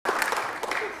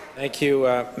Thank you,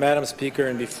 Madam Speaker.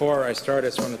 And before I start, I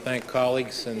just want to thank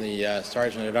colleagues and the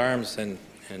Sergeant-at-Arms and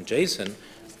Jason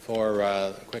for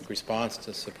a quick response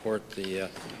to support the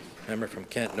member from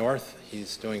Kent North.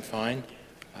 He's doing fine.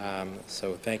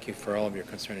 So thank you for all of your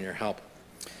concern and your help.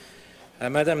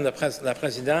 Madame la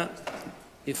Présidente,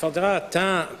 il faudra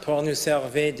temps pour nous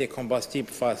servir des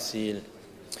combustibles fossiles,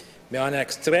 mais en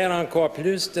extraire encore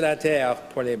plus de la terre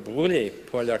pour les brûler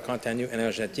pour leur contenu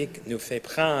énergétique nous fait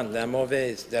prendre la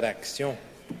mauvaise direction.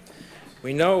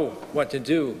 We know what to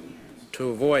do to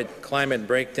avoid climate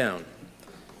breakdown.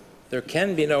 There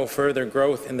can be no further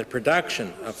growth in the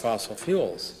production of fossil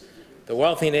fuels. The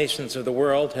wealthy nations of the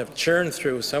world have churned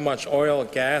through so much oil,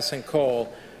 gas, and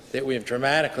coal that we have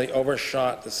dramatically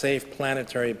overshot the safe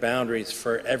planetary boundaries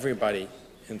for everybody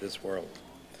in this world.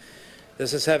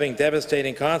 This is having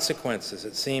devastating consequences.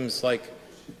 It seems like,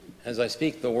 as I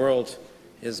speak, the world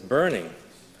is burning,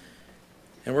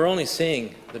 and we're only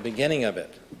seeing the beginning of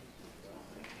it.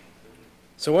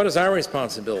 So what is our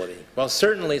responsibility? Well,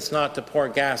 certainly it's not to pour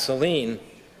gasoline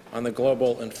on the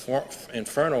global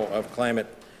inferno of climate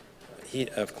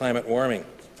warming.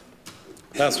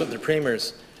 That's what the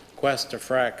Premier's quest to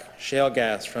frack shale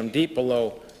gas from deep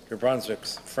below New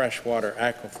Brunswick's freshwater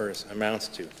aquifers amounts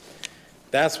to.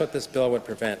 That's what this bill would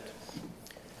prevent.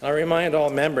 I'll remind all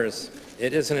members,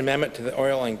 it is an amendment to the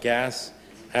Oil and Gas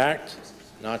Act,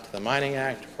 not to the Mining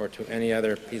Act or to any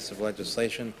other piece of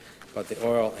legislation, but the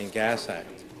Oil and Gas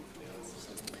Act.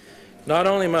 Not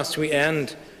only must we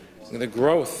end the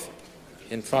growth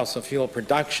in fossil fuel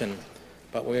production,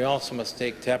 but we also must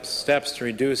take steps to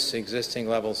reduce existing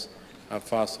levels of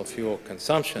fossil fuel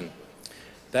consumption.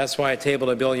 That's why I tabled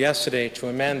a bill yesterday to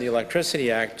amend the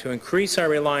Electricity Act to increase our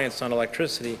reliance on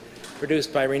electricity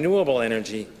produced by renewable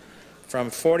energy from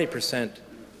 40%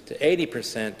 to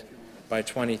 80% by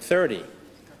 2030,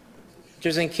 which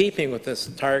is in keeping with the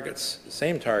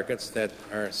same targets that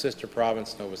our sister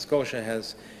province, Nova Scotia,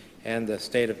 has, and the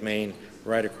state of Maine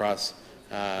right across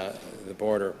the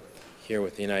border here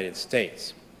with the United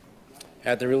States.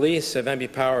 At the release of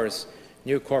MB Power's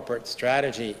new corporate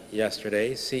strategy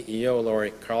yesterday, CEO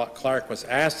Laurie Clark was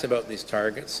asked about these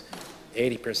targets,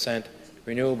 80%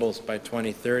 renewables by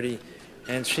 2030,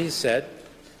 and she said,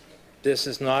 this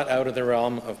is not out of the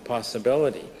realm of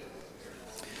possibility.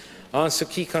 En ce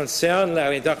qui concerne la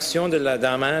réduction de la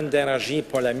demande d'énergie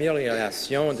pour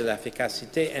l'amélioration de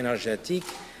l'efficacité énergétique,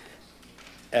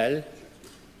 elle,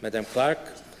 Mme Clark,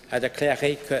 a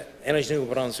déclaré que Énergie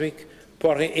Nouveau-Brunswick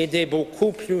pourrait aider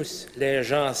beaucoup plus les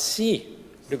gens si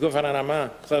le gouvernement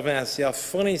provincial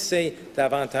fournissait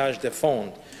davantage de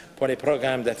fonds pour les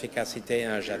programmes d'efficacité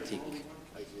énergétique.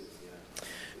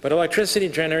 But electricity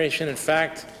generation, in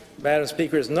fact, Madam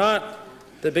Speaker, is not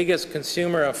the biggest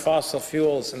consumer of fossil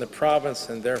fuels in the province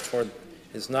and therefore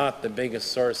is not the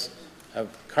biggest source of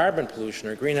carbon pollution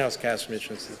or greenhouse gas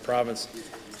emissions in the province.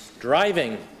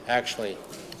 Driving, actually,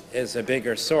 is a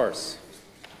bigger source.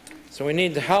 So we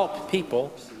need to help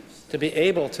people to be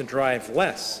able to drive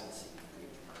less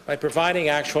by providing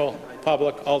actual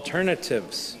public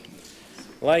alternatives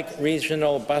like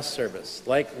regional bus service,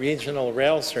 like regional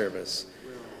rail service,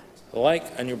 like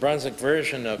a New Brunswick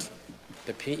version of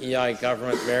the PEI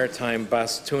government maritime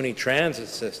bus Toonie transit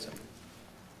system.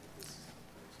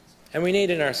 And we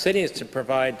need in our cities to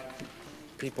provide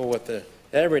people with the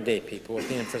everyday people with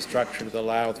the infrastructure that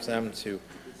allows them to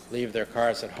leave their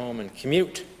cars at home and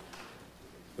commute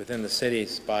within the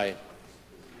cities by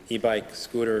e-bike,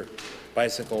 scooter,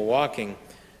 bicycle, walking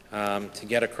to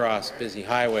get across busy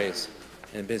highways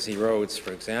and busy roads,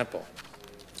 for example.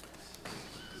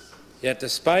 Yet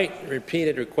despite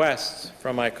repeated requests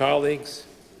from my colleagues,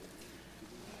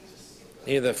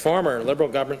 neither the former Liberal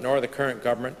government nor the current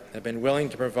government have been willing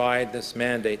to provide this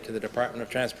mandate to the Department of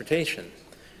Transportation.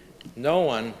 No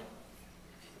one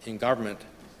in government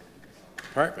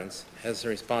departments has the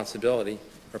responsibility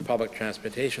for public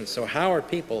transportation. So how are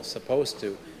people supposed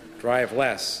to drive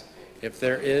less if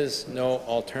there is no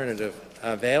alternative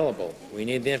available? We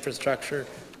need the infrastructure,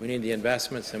 we need the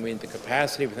investments, and we need the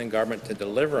capacity within government to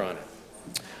deliver on it.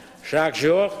 Chaque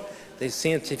jour, des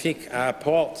scientifiques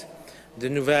apportent de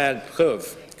nouvelles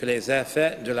preuves que les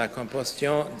effets de la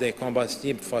combustion des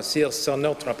combustibles fossiles sur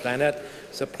notre planète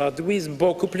se produisent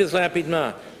beaucoup plus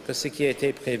rapidement que ce qui a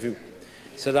été prévu.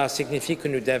 Cela signifie que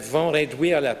nous devons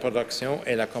réduire la production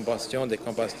et la combustion des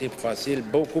combustibles fossiles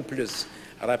beaucoup plus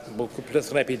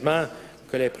rapidement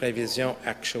que les prévisions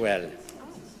actuelles.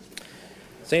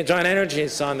 St. John Energy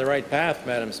is on the right path,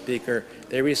 Madam Speaker.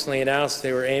 They recently announced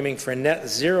they were aiming for net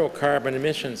zero carbon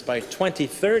emissions by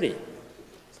 2030.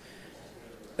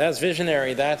 That's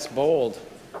visionary, that's bold,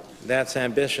 that's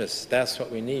ambitious, that's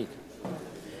what we need.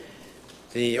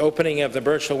 The opening of the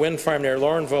Birchall wind farm near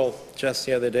Lorneville just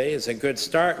the other day is a good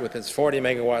start with its 40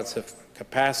 megawatts of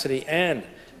capacity and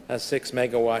a 6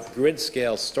 megawatt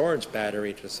grid-scale storage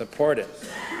battery to support it.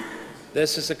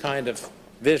 This is the kind of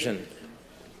vision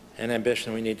and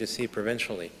ambition we need to see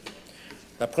provincially.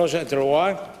 Le projet de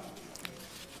loi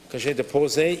que j'ai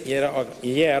déposé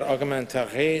hier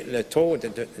augmenterait le taux de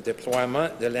déploiement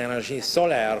de l'énergie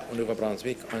solaire au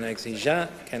Nouveau-Brunswick en exigeant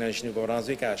qu'Énergie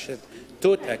Nouveau-Brunswick achète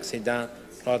tout excédent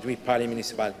produit par les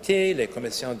municipalités, les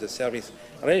commissions de services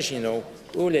régionaux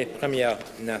ou les Premières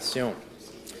Nations.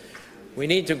 We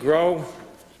need to grow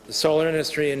the solar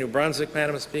industry in New Brunswick,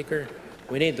 Madam Speaker.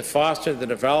 We need to foster the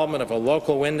development of a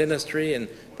local wind industry, and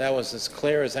that was as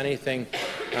clear as anything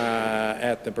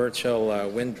at the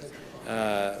Birchall wind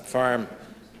farm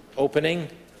opening,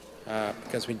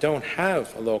 because we don't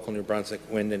have a local New Brunswick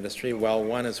wind industry, while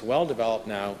one is well developed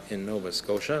now in Nova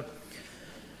Scotia.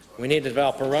 We need to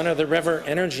develop a run-of-the-river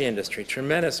energy industry,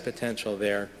 tremendous potential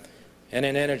there, and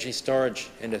an energy storage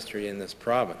industry in this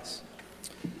province.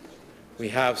 We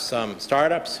have some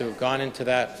startups who have gone into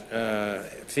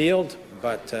that field,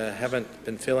 but haven't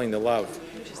been feeling the love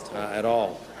at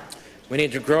all. We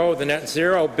need to grow the net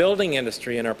zero building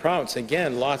industry in our province.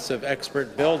 Again, lots of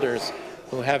expert builders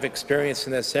who have experience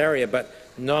in this area, but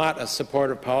not a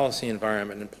supportive policy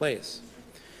environment in place.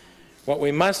 What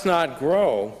we must not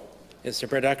grow is the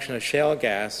production of shale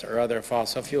gas or other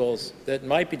fossil fuels that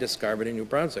might be discovered in New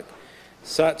Brunswick.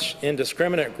 Such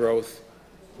indiscriminate growth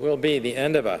will be the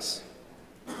end of us.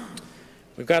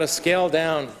 We've got to scale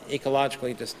down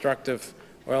ecologically destructive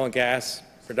oil and gas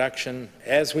production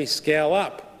as we scale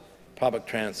up public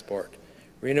transport,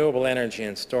 renewable energy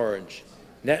and storage,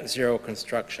 net zero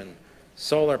construction,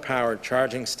 solar-powered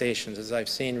charging stations, as I've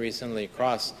seen recently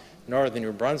across northern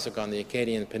New Brunswick on the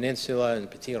Acadian Peninsula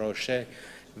and Petit Rocher.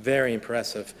 Very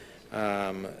impressive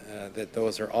that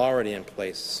those are already in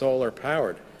place,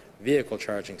 solar-powered vehicle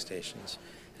charging stations.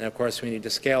 And of course, we need to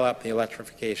scale up the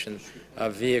electrification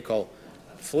of vehicle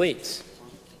fleets.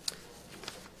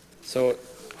 So,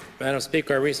 Madam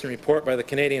Speaker, a recent report by the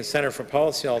Canadian Centre for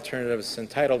Policy Alternatives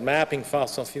entitled Mapping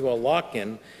Fossil Fuel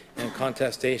Lock-in and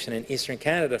Contestation in Eastern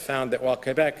Canada found that while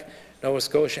Quebec, Nova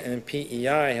Scotia and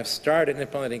PEI have started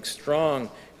implementing strong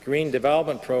green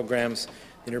development programs,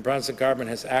 the New Brunswick government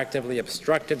has actively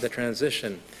obstructed the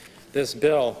transition. This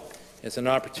bill is an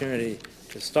opportunity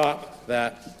to stop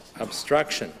that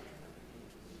obstruction.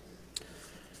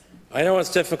 I know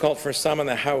it's difficult for some in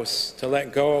the House to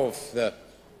let go of the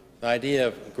idea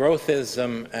of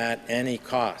growthism at any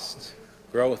cost,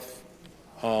 growth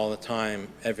all the time,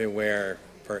 everywhere,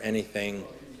 for anything,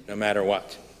 no matter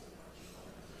what.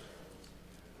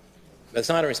 That's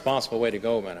not a responsible way to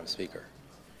go, Madam Speaker.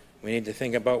 We need to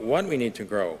think about what we need to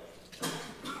grow,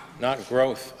 not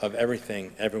growth of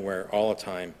everything, everywhere, all the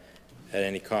time, at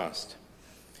any cost.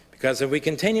 Because if we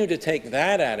continue to take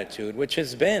that attitude, which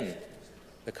has been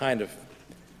the kind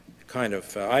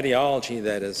of ideology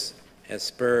that has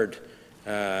spurred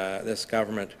this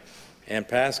government and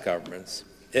past governments,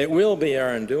 it will be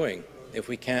our undoing if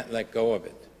we can't let go of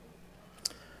it.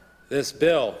 This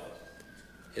bill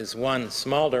is one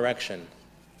small direction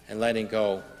in letting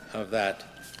go of that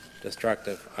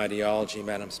destructive ideology,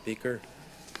 Madam Speaker.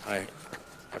 I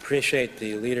appreciate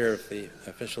the leader of the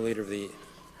official leader of the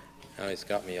he's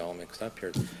got me all mixed up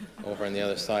here over on the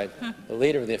other side. The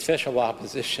leader of the official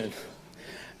opposition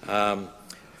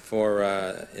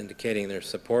for indicating their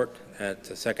support at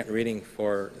the second reading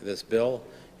for this bill.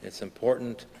 It's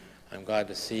important. I'm glad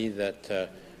to see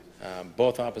that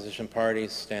both opposition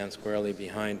parties stand squarely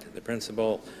behind the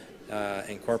principle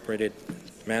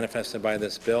manifested by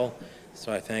this bill.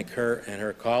 So I thank her and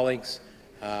her colleagues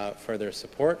for their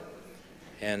support,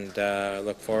 and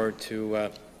look forward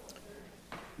to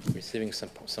receiving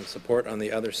some support on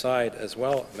the other side as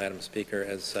well, Madam Speaker,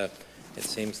 as it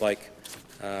seems like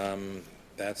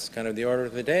that's kind of the order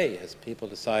of the day as people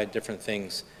decide different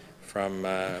things from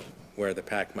where the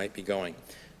pack might be going.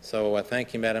 So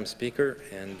thank you, Madam Speaker,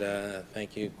 and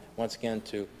thank you once again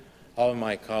to all of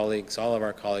my colleagues, all of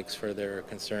our colleagues, for their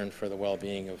concern for the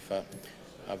well-being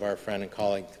of our friend and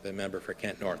colleague, the member for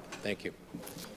Kent North. Thank you.